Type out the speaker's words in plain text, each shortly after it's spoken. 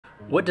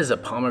What does a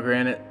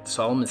pomegranate,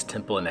 Solomon's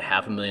temple, and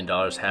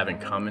 $500,000 have in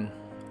common?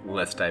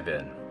 Let's dive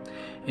in.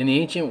 In the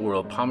ancient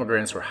world,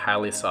 pomegranates were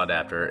highly sought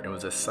after and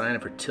was a sign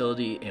of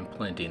fertility and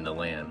plenty in the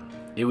land.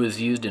 It was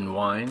used in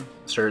wine,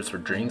 served for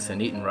drinks,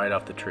 and eaten right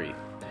off the tree.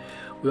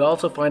 We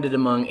also find it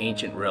among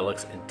ancient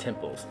relics and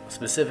temples,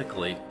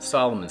 specifically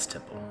Solomon's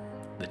temple.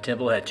 The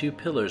temple had two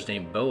pillars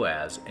named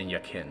Boaz and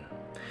Yakin,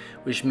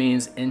 which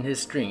means in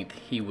his strength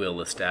he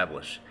will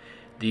establish.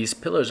 These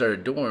pillars are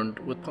adorned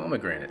with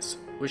pomegranates,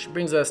 which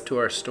brings us to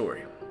our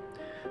story.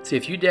 See,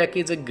 a few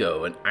decades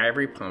ago, an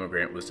ivory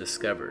pomegranate was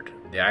discovered.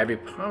 The ivory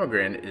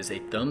pomegranate is a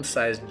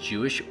thumb-sized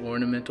Jewish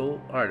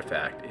ornamental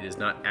artifact. It is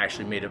not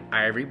actually made of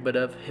ivory, but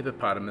of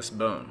hippopotamus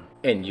bone.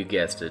 And you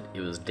guessed it,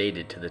 it was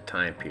dated to the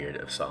time period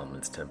of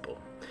Solomon's temple.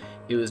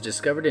 It was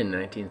discovered in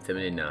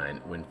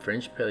 1979 when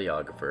French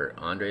paleographer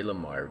André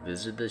Lemar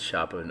visited the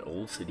shop of an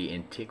old city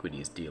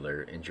antiquities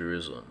dealer in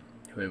Jerusalem,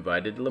 who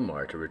invited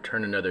Lemar to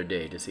return another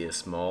day to see a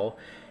small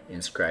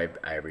inscribed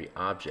ivory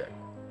object.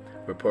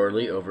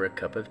 Reportedly over a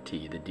cup of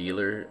tea, the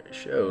dealer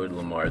showed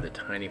Lemar the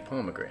tiny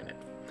pomegranate.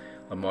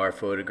 Lemar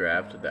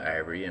photographed the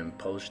ivory and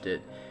published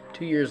it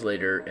 2 years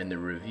later in the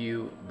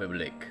Revue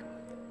Biblique.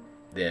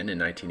 Then, in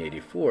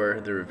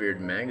 1984, the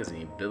revered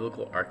magazine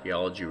Biblical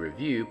Archaeology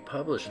Review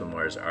published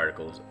Lemar's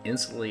articles,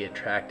 instantly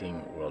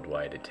attracting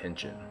worldwide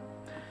attention.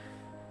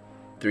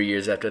 3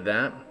 years after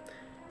that,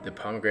 the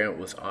pomegranate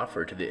was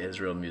offered to the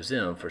Israel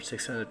Museum for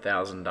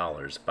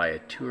 $600,000 by a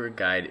tour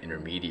guide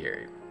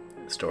intermediary.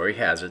 The story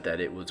has it that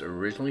it was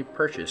originally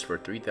purchased for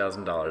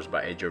 $3,000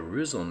 by a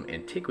Jerusalem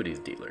antiquities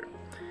dealer.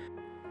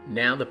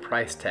 Now the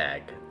price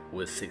tag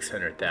was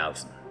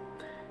 $600,000,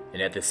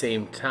 and at the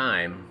same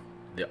time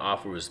the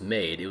offer was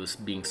made, it was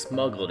being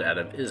smuggled out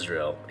of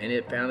Israel, and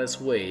it found its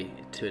way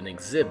to an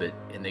exhibit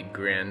in the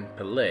Grand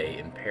Palais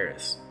in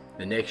Paris.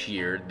 The next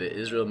year, the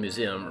Israel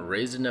Museum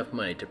raised enough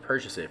money to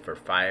purchase it for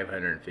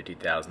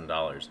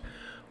 $550,000,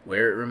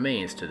 where it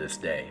remains to this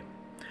day.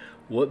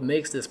 What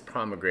makes this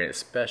pomegranate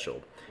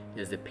special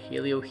is the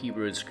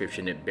Paleo-Hebrew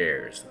inscription it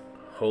bears,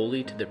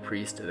 "Holy to the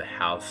priest of the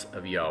house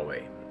of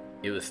Yahweh."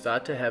 It was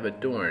thought to have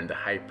adorned the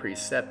high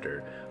priest's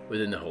scepter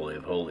within the Holy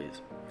of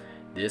Holies.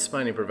 This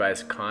finding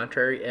provides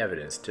contrary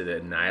evidence to the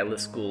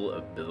nihilist school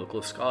of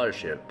biblical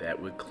scholarship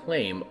that would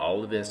claim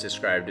all events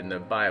described in the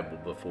Bible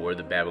before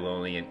the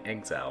Babylonian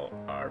exile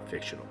are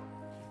fictional.